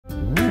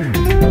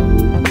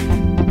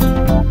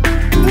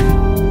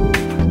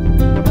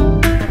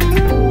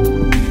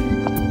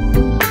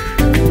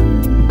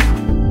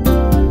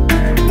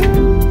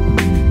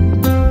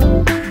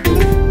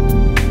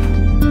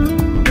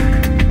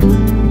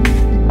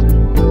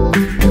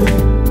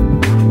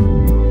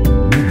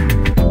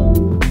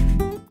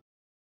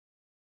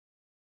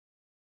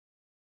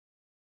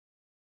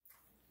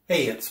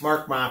Hey, it's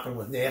Mark Moppin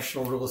with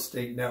National Real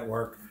Estate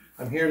Network.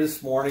 I'm here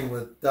this morning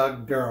with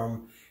Doug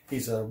Dern.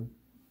 He's a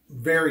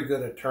very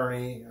good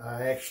attorney.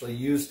 I actually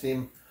used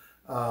him.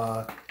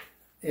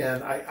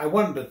 And I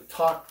wanted to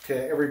talk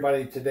to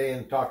everybody today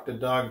and talk to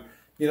Doug.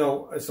 You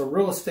know, as a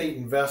real estate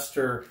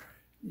investor,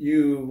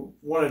 you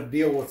want to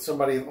deal with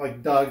somebody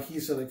like Doug.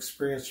 He's an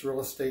experienced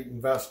real estate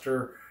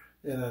investor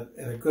and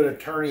a good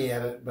attorney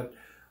at it. But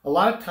a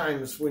lot of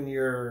times when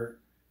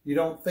you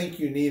don't think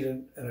you need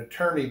an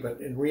attorney,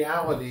 but in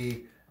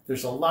reality,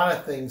 there's a lot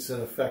of things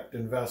that affect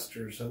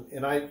investors.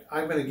 And I'm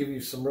going to give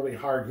you some really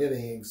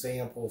hard-hitting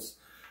examples.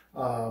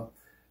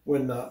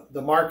 When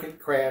the market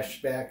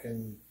crashed back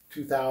in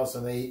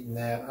 2008 and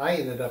that, I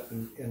ended up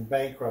in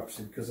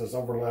bankruptcy because I was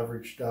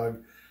over-leveraged,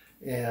 Doug.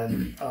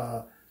 And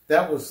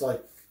that was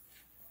like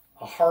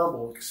a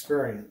horrible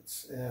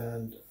experience.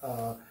 And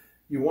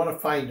you want to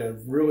find a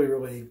really,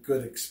 really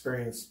good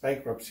experienced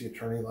bankruptcy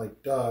attorney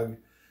like Doug.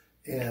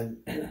 And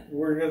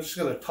we're just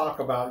going to talk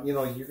about, you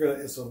know, you're going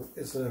to,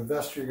 as an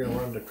investor, you're going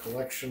to run into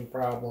collection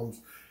problems.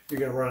 You're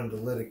going to run into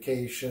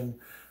litigation.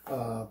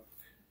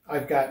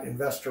 I've got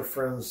investor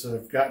friends that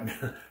have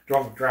gotten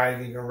drunk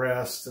driving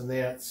arrests and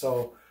that.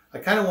 So I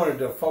kind of wanted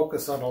to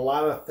focus on a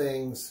lot of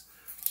things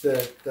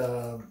that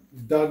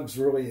Doug's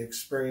really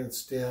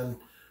experienced in,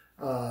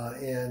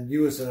 and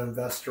you as an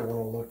investor want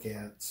to look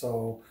at.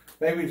 So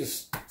maybe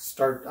just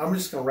start, I'm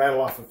just going to rattle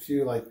off a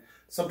few. Like,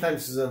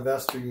 sometimes as an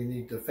investor, you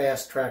need to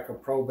fast track a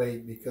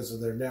probate because of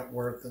their net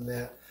worth,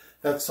 and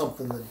that's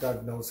something that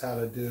Doug knows how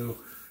to do.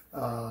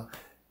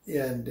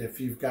 And if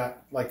you've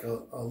got like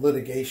a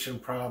litigation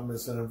problem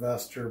as an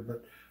investor,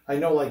 but I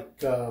know,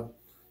 like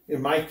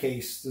in my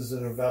case as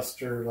an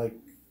investor, like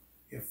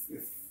if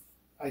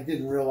I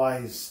didn't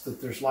realize that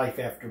there's life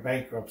after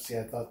bankruptcy,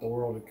 I thought the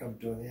world had come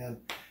to an end.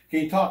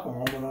 Can you talk a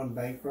moment on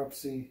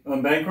bankruptcy?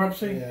 On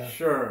bankruptcy? Yeah.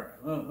 Sure.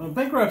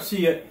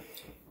 Bankruptcy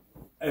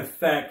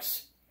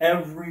affects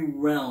every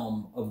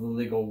realm of the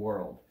legal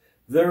world.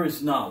 There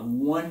is not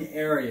one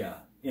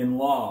area in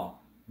law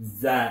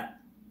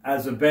that,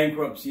 as a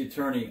bankruptcy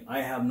attorney,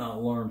 I have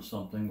not learned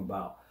something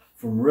about.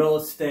 From real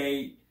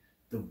estate,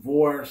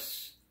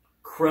 divorce,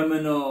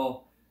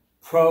 criminal,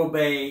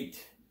 probate,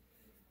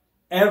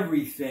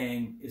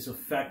 everything is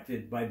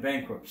affected by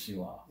bankruptcy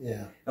law.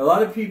 Yeah. A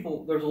lot of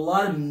people, there's a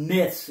lot of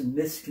myths and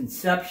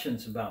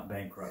misconceptions about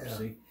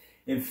bankruptcy.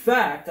 Yeah. In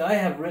fact, I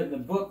have written a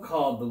book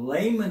called The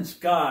Layman's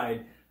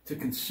Guide to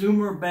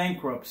Consumer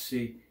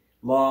Bankruptcy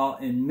Law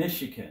in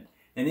Michigan.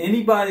 And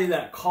anybody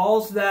that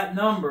calls that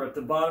number at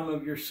the bottom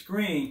of your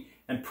screen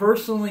and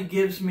personally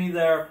gives me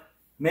their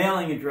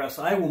mailing address,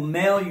 I will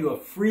mail you a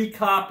free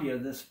copy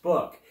of this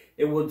book.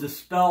 It will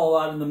dispel a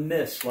lot of the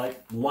myths,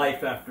 like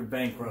life after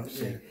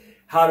bankruptcy,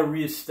 how to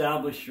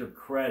reestablish your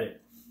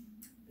credit.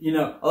 You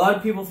know, a lot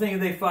of people think if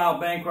they file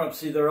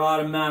bankruptcy, they're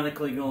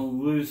automatically going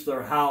to lose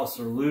their house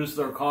or lose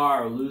their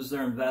car or lose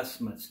their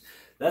investments.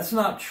 That's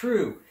not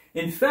true.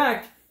 In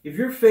fact, if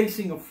you're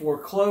facing a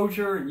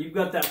foreclosure and you've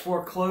got that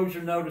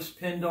foreclosure notice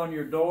pinned on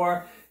your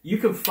door, you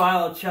can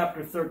file a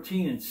Chapter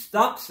 13 and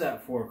stops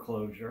that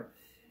foreclosure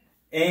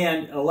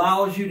and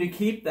allows you to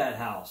keep that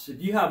house.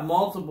 If you have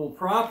multiple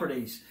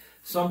properties,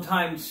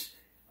 sometimes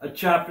a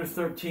Chapter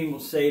 13 will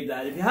save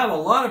that. If you have a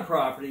lot of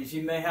properties,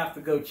 you may have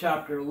to go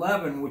Chapter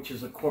 11, which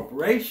is a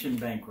corporation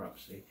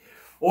bankruptcy.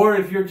 Or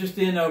if you're just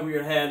in over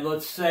your head,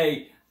 let's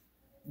say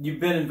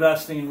you've been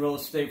investing in real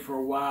estate for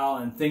a while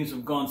and things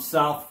have gone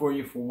south for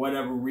you for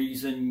whatever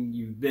reason.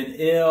 You've been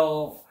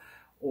ill,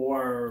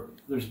 or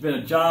there's been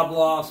a job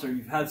loss, or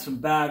you've had some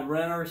bad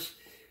renters.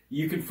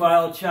 You can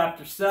file a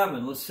Chapter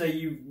 7. Let's say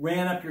you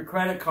ran up your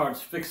credit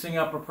cards fixing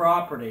up a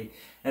property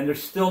and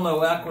there's still no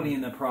equity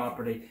in the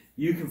property.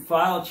 You can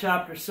file a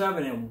Chapter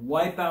 7 and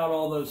wipe out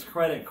all those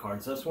credit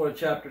cards. That's what a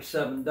Chapter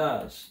 7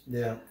 does.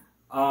 Yeah.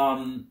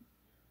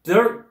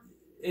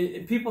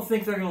 People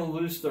think they're going to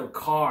lose their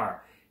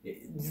car.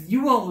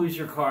 You won't lose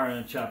your car in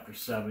a Chapter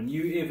 7.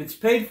 If it's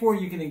paid for,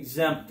 you can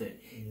exempt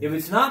it. Yeah. If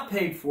it's not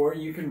paid for,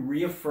 you can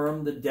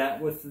reaffirm the debt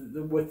with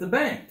the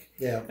bank.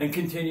 Yeah. And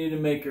continue to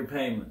make your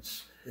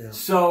payments. Yeah.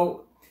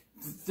 So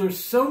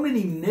there's so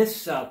many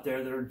myths out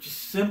there that are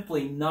just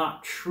simply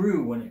not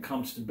true when it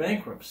comes to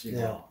bankruptcy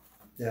law.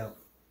 Yeah.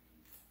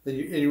 And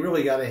you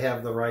really got to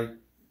have the right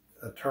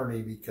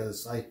attorney,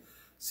 because I've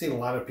seen a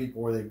lot of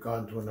people where they've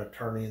gone to an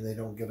attorney and they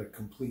don't get a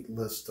complete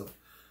list of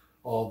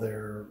all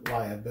their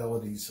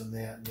liabilities and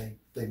that, and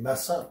they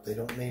mess up. They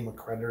don't name a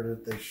creditor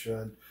that they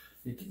should.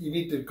 You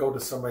need to go to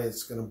somebody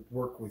that's going to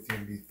work with you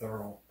and be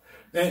thorough.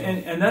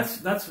 And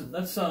that's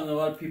something a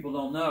lot of people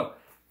don't know.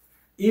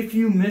 If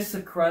you miss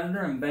a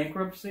creditor in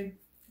bankruptcy,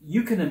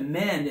 you can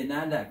amend and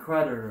add that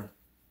creditor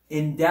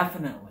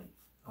indefinitely.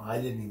 Oh,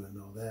 I didn't even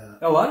know that.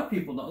 A lot of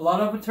people don't. A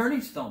lot of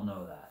attorneys don't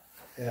know that.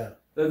 Yeah.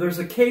 There's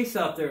a case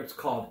out there. It's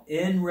called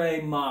In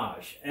Re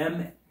Maj,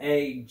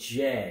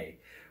 M-A-J,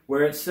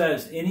 where it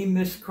says any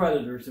missed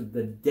creditors, if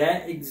the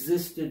debt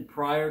existed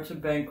prior to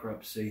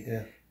bankruptcy,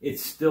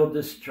 it's still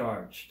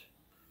discharged.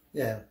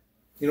 Yeah.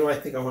 You know what I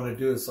think I want to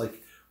do is,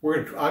 like,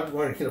 I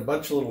want to hit a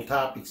bunch of little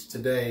topics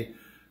today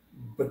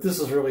but this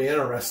is really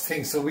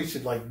interesting, so we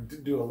should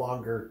like do a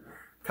longer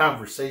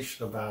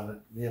conversation about it,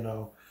 you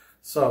know.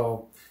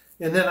 So,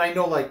 and then I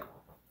know, like,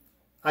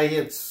 I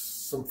had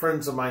some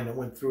friends of mine that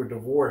went through a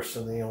divorce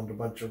and they owned a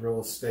bunch of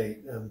real estate,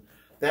 and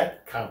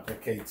that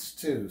complicates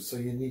too. So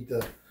you need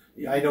to,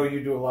 I know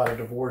you do a lot of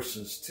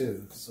divorces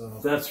too. So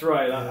that's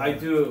right. Yeah. I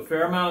do a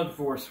fair amount of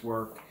divorce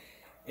work,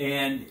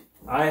 and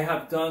I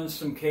have done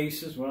some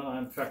cases. Well,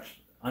 in fact,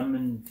 I'm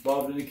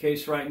involved in a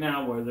case right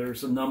now where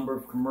there's a number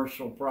of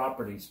commercial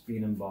properties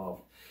being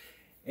involved,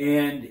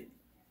 and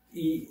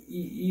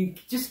you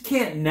just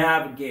can't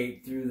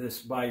navigate through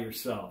this by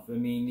yourself. I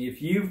mean,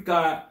 if you've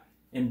got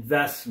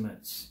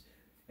investments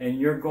and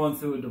you're going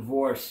through a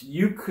divorce,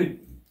 you've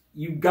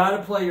got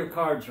to play your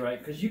cards right,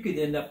 because you could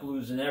end up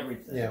losing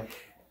everything. Yeah.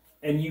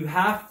 And you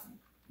have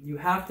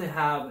to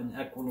have an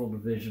equitable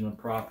division of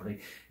property,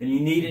 and you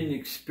need an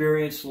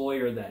experienced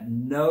lawyer that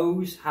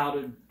knows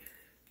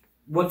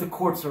what the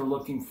courts are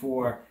looking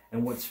for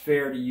and what's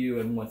fair to you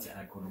and what's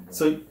equitable.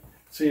 So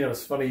you know,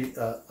 it's funny.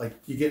 Like,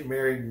 you get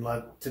married, and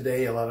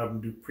today a lot of them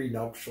do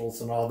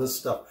prenuptials and all this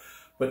stuff.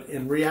 But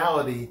in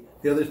reality,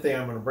 the other thing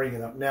I'm going to bring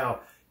it up now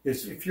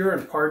is, if you're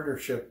in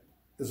partnership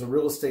as a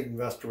real estate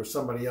investor with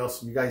somebody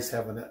else, and you guys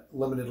have a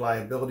limited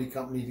liability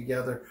company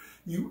together,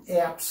 you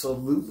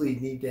absolutely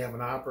need to have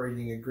an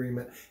operating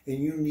agreement, and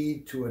you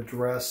need to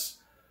address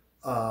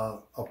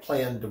a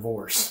planned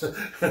divorce.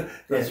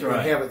 That's right.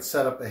 And have it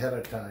set up ahead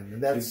of time.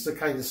 And that's the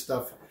kind of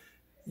stuff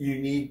you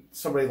need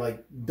somebody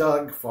like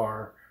Doug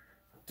for,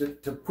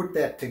 to put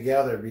that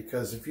together,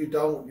 because if you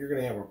don't, you're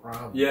going to have a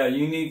problem. Yeah,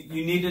 you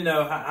need to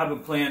know have a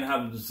plan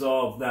how to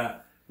dissolve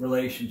that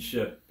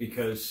relationship,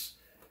 because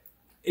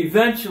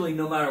eventually,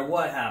 no matter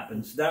what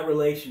happens, that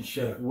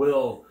relationship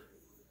will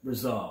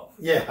resolve.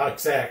 Yeah,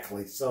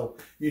 exactly. So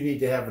you need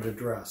to have it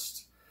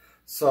addressed.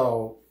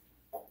 So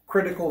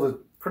critical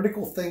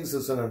things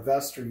as an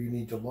investor you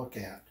need to look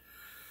at.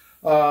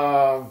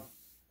 So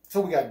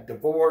we got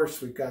divorce,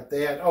 we've got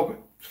that. Oh,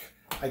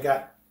 I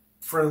got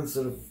friends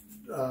that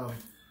have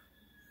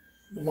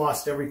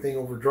lost everything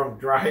over drunk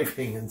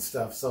driving and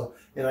stuff. So,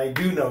 and I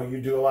do know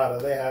you do a lot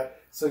of that.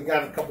 So you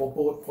got a couple of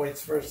bullet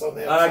points first on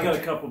that? I got a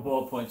couple of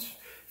bullet points.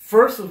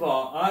 First of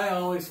all, I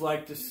always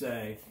like to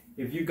say,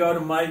 if you go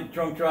to my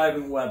drunk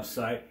driving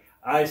website,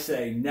 I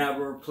say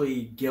never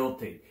plead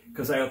guilty.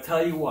 Because I'll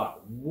tell you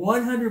what,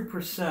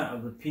 100%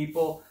 of the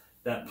people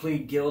that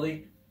plead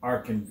guilty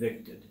are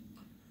convicted.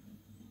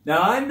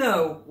 Now, I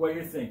know what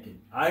you're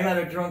thinking. I got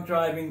a drunk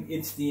driving,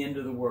 it's the end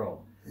of the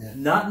world. Yeah.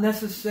 Not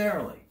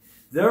necessarily.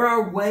 There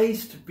are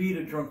ways to beat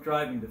a drunk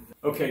driving defense.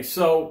 Okay,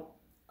 so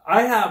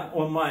I have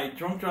on my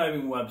drunk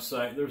driving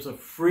website, there's a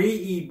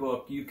free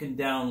ebook you can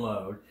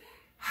download,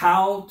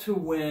 How to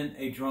Win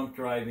a Drunk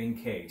Driving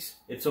Case.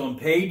 It's on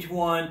page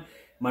 1.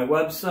 My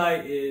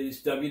website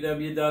is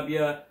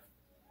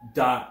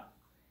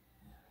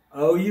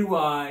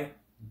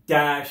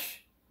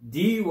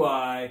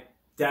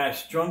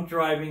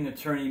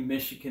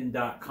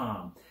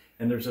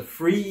And there's a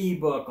free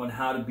ebook on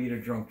how to beat a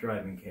drunk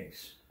driving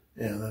case.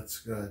 Yeah, that's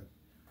good.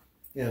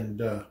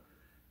 And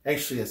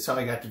actually, that's how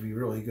I got to be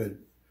really good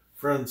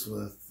friends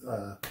with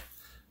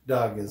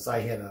Doug. Is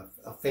I had a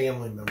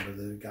family member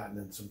that had gotten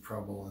in some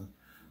trouble, and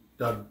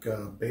Doug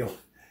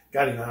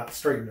got him out,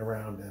 straightened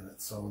around in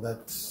it. So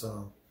that's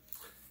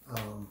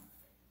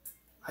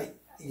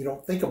you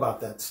don't think about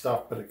that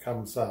stuff, but it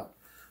comes up.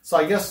 So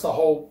I guess the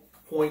whole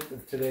point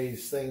of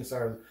today's things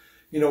are,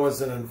 you know,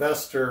 as an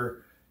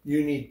investor,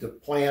 you need to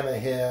plan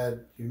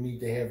ahead. You need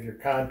to have your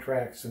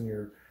contracts and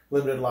your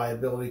limited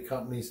liability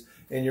companies,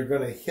 and you're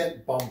going to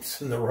hit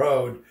bumps in the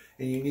road,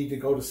 and you need to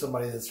go to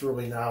somebody that's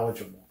really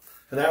knowledgeable.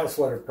 And that was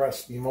what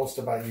impressed me most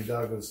about you,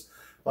 Doug, was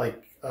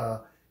like,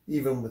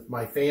 even with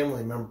my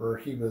family member,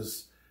 he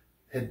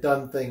had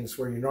done things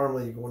where you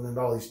normally go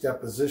into all these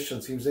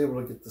depositions. He was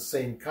able to get the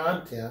same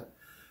content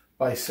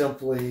by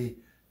simply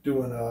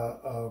doing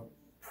a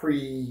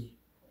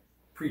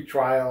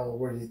pre-trial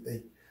where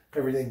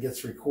everything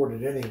gets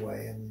recorded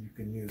anyway, and you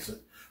can use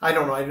it. I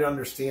don't know, I didn't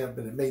understand it,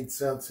 but it made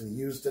sense, and he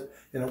used it,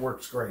 and it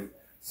works great.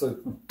 So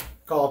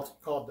call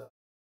Doug.